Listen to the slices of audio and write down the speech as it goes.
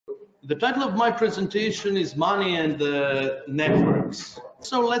The title of my presentation is Money and Networks.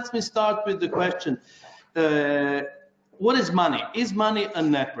 So let me start with the question, what is money? Is money a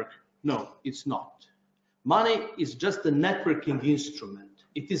network? No, it's not. Money is just a networking instrument.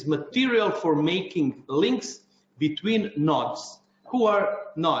 It is material for making links between nodes. Who are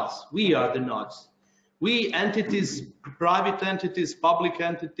nodes? We are the nodes. We entities, private entities, public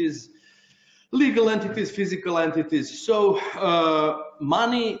entities, legal entities, physical entities. So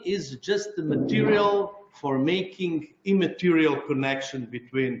money is just the material for making immaterial connection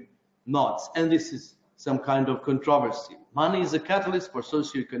between nodes. And this is some kind of controversy. Money is a catalyst for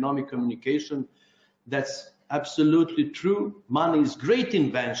socioeconomic communication. That's absolutely true. Money is great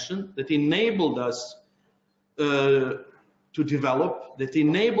invention that enabled us to develop, that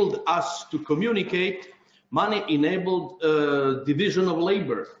enabled us to communicate. Money enabled division of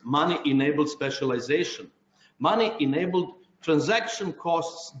labor. Money enabled specialization. Money enabled transaction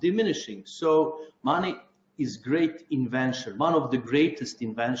costs diminishing. So money is great invention, one of the greatest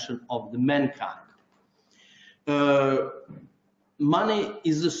invention of the mankind. Money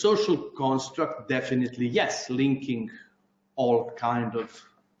is a social construct, definitely, yes, linking all kind of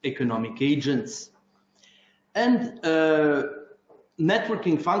economic agents. And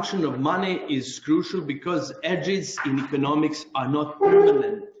networking function of money is crucial because edges in economics are not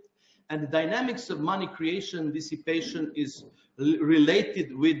permanent. And the dynamics of money creation dissipation is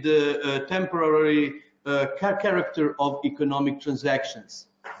related with the temporary character of economic transactions.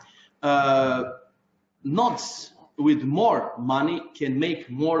 Nodes with more money can make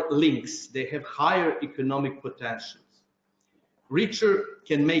more links. They have higher economic potentials. Richer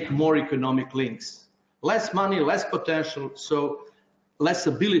can make more economic links. Less money, less potential, so less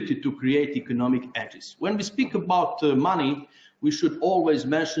ability to create economic edges. When we speak about money, we should always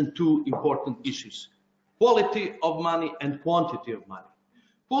mention two important issues: quality of money and quantity of money.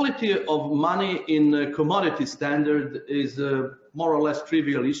 Quality of money in commodity standard is a more or less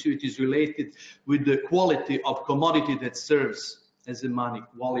trivial issue. It is related with the quality of commodity that serves as a money,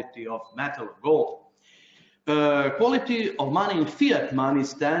 quality of metal or gold. Quality of money in fiat money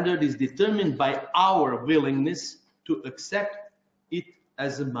standard is determined by our willingness to accept it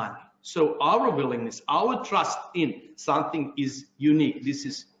as a money. So our willingness, our trust in something is unique. This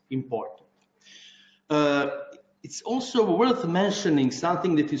is important. It's also worth mentioning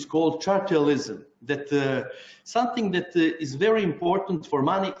something that is called chartalism, that something that is very important for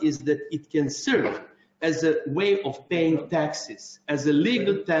money is that it can serve as a way of paying taxes, as a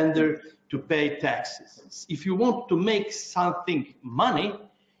legal tender to pay taxes. If you want to make something money,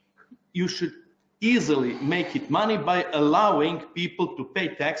 you should easily make it money by allowing people to pay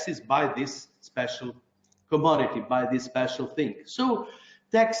taxes by this special commodity, by this special thing. So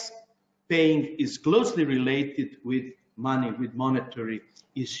tax paying is closely related with money, with monetary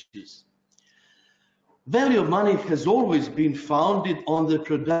issues. Value of money has always been founded on the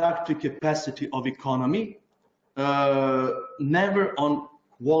productive capacity of economy, never on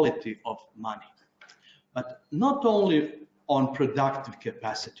quality of money, but not only on productive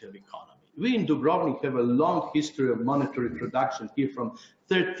capacity of economy. We in Dubrovnik have a long history of monetary production here from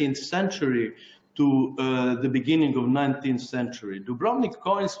 13th century to the beginning of 19th century. Dubrovnik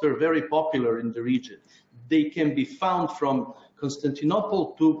coins were very popular in the region. They can be found from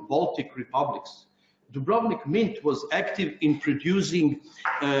Constantinople to Baltic republics. Dubrovnik Mint was active in producing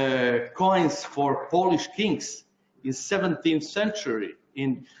coins for Polish kings in 17th century,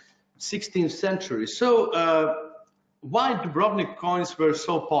 in 16th century. So why Dubrovnik coins were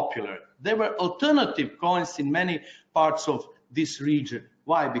so popular? There were alternative coins in many parts of this region.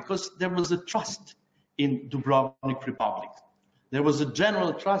 Why? Because there was a trust in Dubrovnik Republic. There was a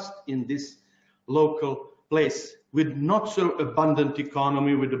general trust in this local place with not so abundant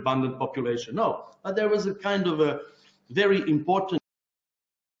economy, with abundant population. No, but there was a kind of a very important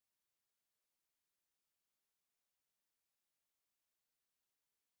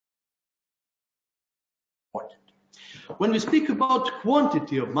When we speak about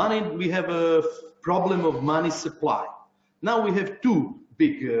quantity of money, we have a problem of money supply. Now we have two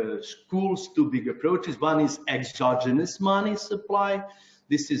big schools, two big approaches. One is exogenous money supply.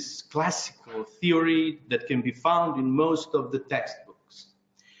 This is classical theory that can be found in most of the textbooks.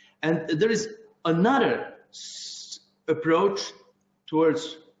 And there is another approach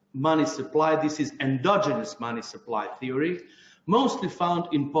towards money supply. This is endogenous money supply theory, mostly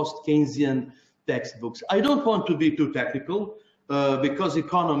found in post-Keynesian textbooks. I don't want to be too technical because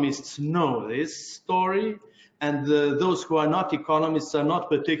economists know this story, and those who are not economists are not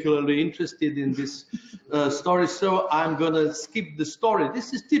particularly interested in this story, so I'm going to skip the story.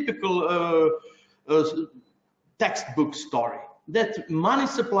 This is typical textbook story. that money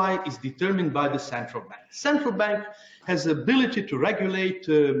supply is determined by the central bank. Central bank has the ability to regulate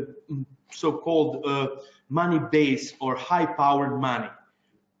so-called money base or high-powered money,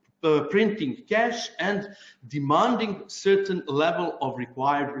 printing cash and demanding certain level of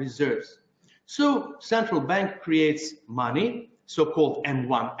required reserves. So central bank creates money, so-called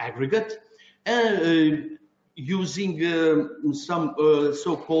M1 aggregate, using some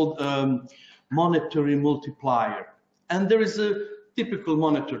so-called monetary multiplier. And there is a typical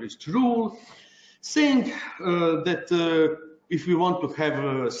monetarist rule saying that if we want to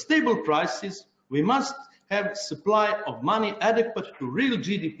have stable prices, we must have supply of money adequate to real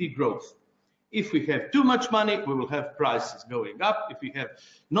GDP growth. If we have too much money, we will have prices going up. If we have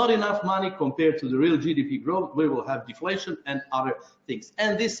not enough money compared to the real GDP growth, we will have deflation and other things.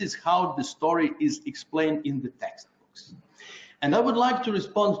 And this is how the story is explained in the textbooks. And I would like to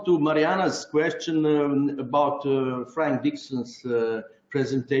respond to Mariana's question about Frank Dixon's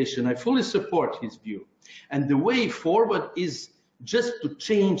presentation. I fully support his view. And the way forward is just to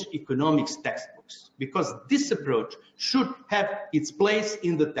change economics textbooks, because this approach should have its place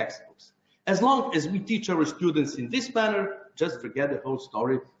in the textbooks. As long as we teach our students in this manner, just forget the whole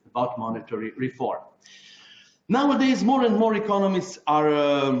story about monetary reform. Nowadays, more and more economists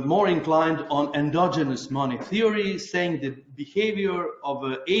are more inclined on endogenous money theory, saying that behavior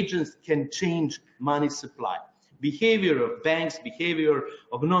of agents can change money supply. Behavior of banks, behavior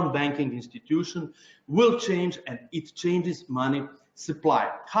of non-banking institutions will change, and it changes money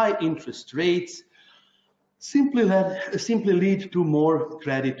supply. High interest rates simply lead to more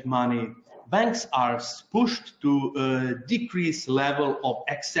credit money. Banks are pushed to decrease level of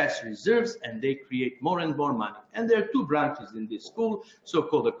excess reserves, and they create more and more money. And there are two branches in this school,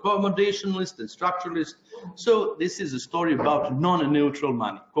 so-called accommodationalist and structuralist. So this is a story about non-neutral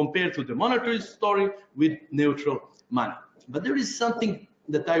money compared to the monetary story with neutral money. But there is something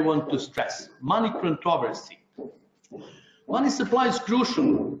that I want to stress: money controversy. Money supply is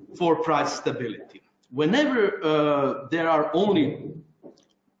crucial for price stability. Whenever there are only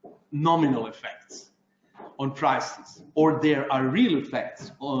nominal effects on prices, or there are real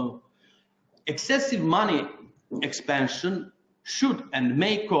effects on excessive money expansion, should and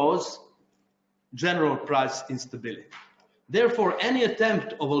may cause general price instability. Therefore, any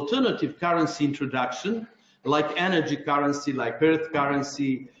attempt of alternative currency introduction, like energy currency, like earth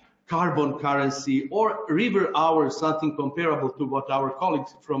currency, carbon currency, or river hour, something comparable to what our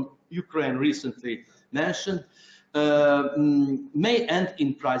colleagues from Ukraine recently mentioned, may end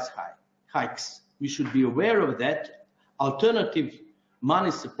in price hikes. We should be aware of that. Alternative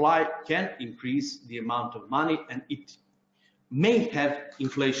money supply can increase the amount of money, and it may have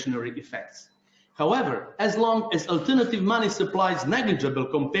inflationary effects. However, as long as alternative money supply is negligible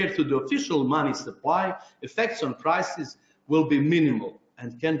compared to the official money supply, effects on prices will be minimal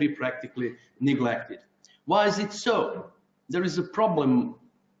and can be practically neglected. Why is it so? There is a problem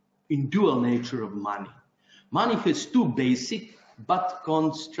in dual nature of money. Money has two basic but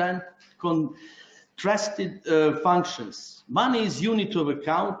contrasted functions. Money is unit of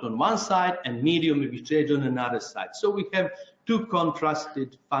account on one side and medium of exchange on another side. So we have two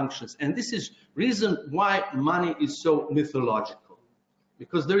contrasted functions. And this is reason why money is so mythological,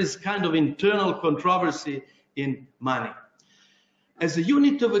 because there is kind of internal controversy in money. As a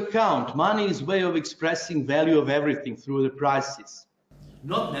unit of account, money is a way of expressing value of everything through the prices.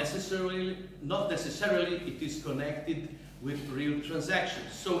 Not necessarily it is connected with real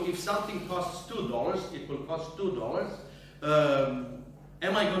transactions. So if something costs $2, it will cost $2.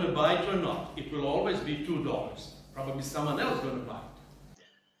 Am I going to buy it or not? It will always be $2. Probably someone else is going to buy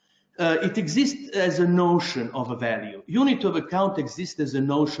it. It exists as a notion of a value. Unit of account exists as a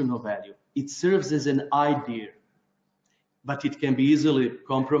notion of value. It serves as an idea, but it can be easily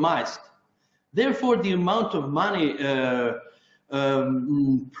compromised. Therefore, the amount of money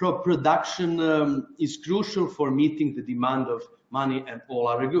production is crucial for meeting the demand of money and all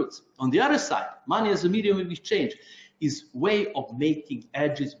other goods. On the other side, money as a medium of exchange is a way of making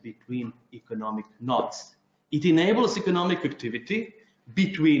edges between economic nodes. It enables economic activity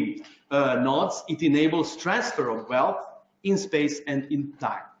between nodes. It enables transfer of wealth in space and in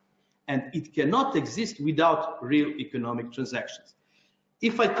time. And it cannot exist without real economic transactions.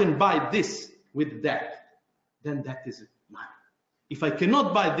 If I can buy this with that, then that is money. If I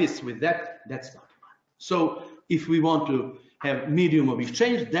cannot buy this with that, that's not money. So if we want to have medium of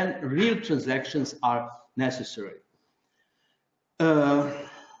exchange, then real transactions are necessary.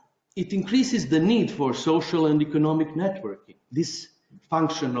 It increases the need for social and economic networking, this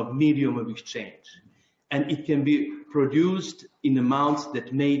function of medium of exchange. And it can be produced in amounts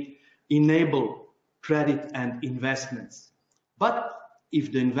that may enable credit and investments. But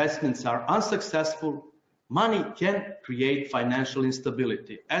if the investments are unsuccessful, money can create financial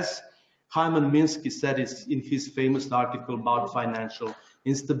instability, as Hyman Minsky said in his famous article about financial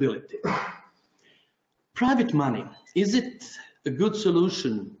instability. Private money, is it a good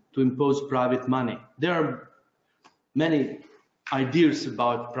solution to impose private money? There are many ideas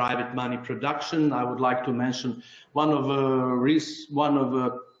about private money production. I would like to mention one of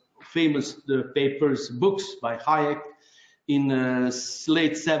famous books by Hayek in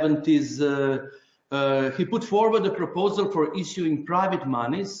late 70s. He put forward a proposal for issuing private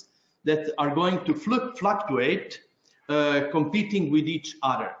monies that are going to fluctuate, competing with each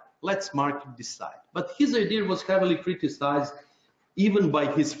other. Let's market decide. But his idea was heavily criticized even by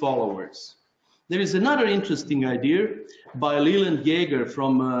his followers. There is another interesting idea by Leland Yeager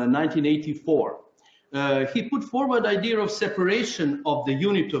from 1984. He put forward the idea of separation of the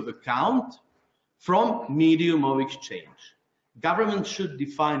unit of account from medium of exchange. Government should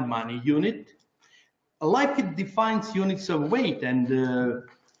define money unit like it defines units of weight and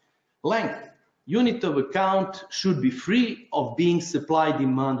length. Unit of account should be free of being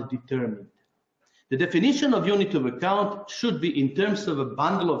supply-demand determined. The definition of unit of account should be in terms of a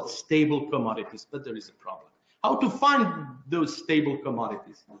bundle of stable commodities, but there is a problem. How to find those stable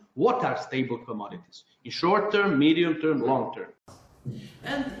commodities? What are stable commodities? In short term, medium term, long term.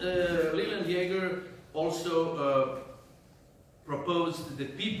 And Leland Yeager also proposed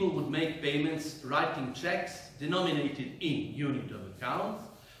that people would make payments writing checks denominated in unit of account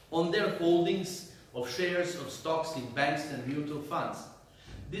on their holdings of shares of stocks in banks and mutual funds.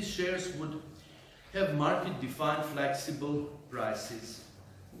 These shares would have market-defined flexible prices.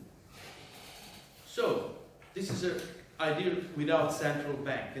 So, this is an idea without central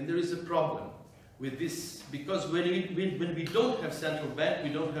bank, and there is a problem with this, because when we don't have central bank, we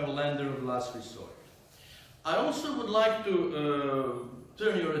don't have a lender of last resort. I also would like to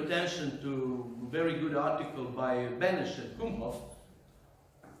turn your attention to a very good article by Benes and Kumhoff.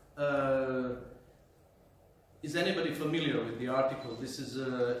 Is anybody familiar with the article? This is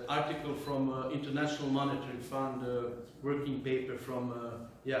an article from International Monetary Fund working paper from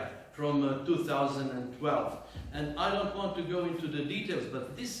 2012. And I don't want to go into the details,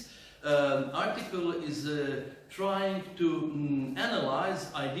 but this article is trying to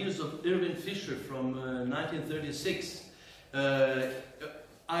analyze ideas of Irving Fisher from 1936,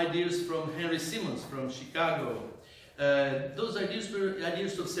 ideas from Henry Simmons from Chicago. Those ideas were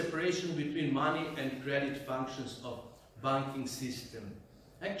ideas of separation between money and credit functions of banking system,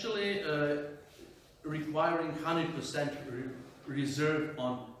 actually requiring 100% reserve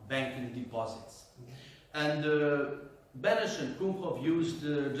on banking deposits. And Benes and Kumhoff used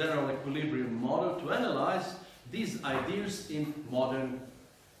the general equilibrium model to analyze these ideas in modern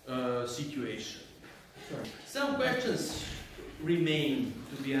situation. Sure. Some questions remain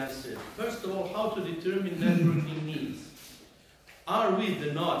to be answered. First of all, how to determine networking needs. Are we,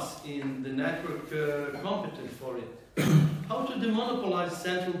 the nodes in the network, competent for it? How to demonopolize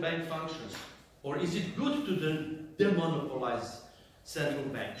central bank functions? Or is it good to demonopolize central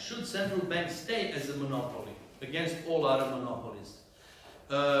bank? Should central bank stay as a monopoly against all other monopolies?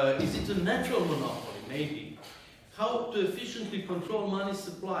 Is it a natural monopoly? Maybe. How to efficiently control money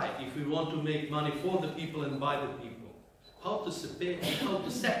supply if we want to make money for the people and by the people? How to separate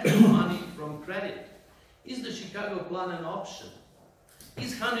money from credit? Is the Chicago Plan an option?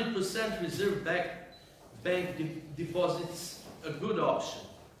 Is 100% reserve bank deposits a good option?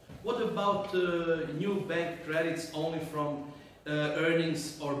 What about new bank credits only from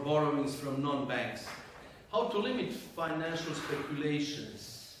earnings or borrowings from non-banks? How to limit financial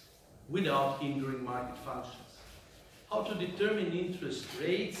speculations without hindering market functions? How to determine interest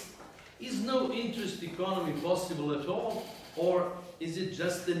rates? Is no interest economy possible at all, or is it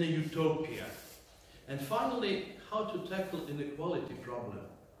just in a utopia? And finally, how to tackle inequality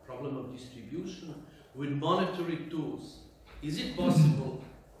problem of distribution with monetary tools? Is it possible,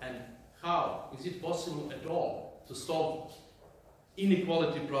 and how? Is it possible at all to solve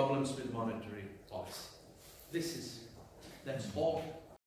inequality problems with monetary policy? That's all.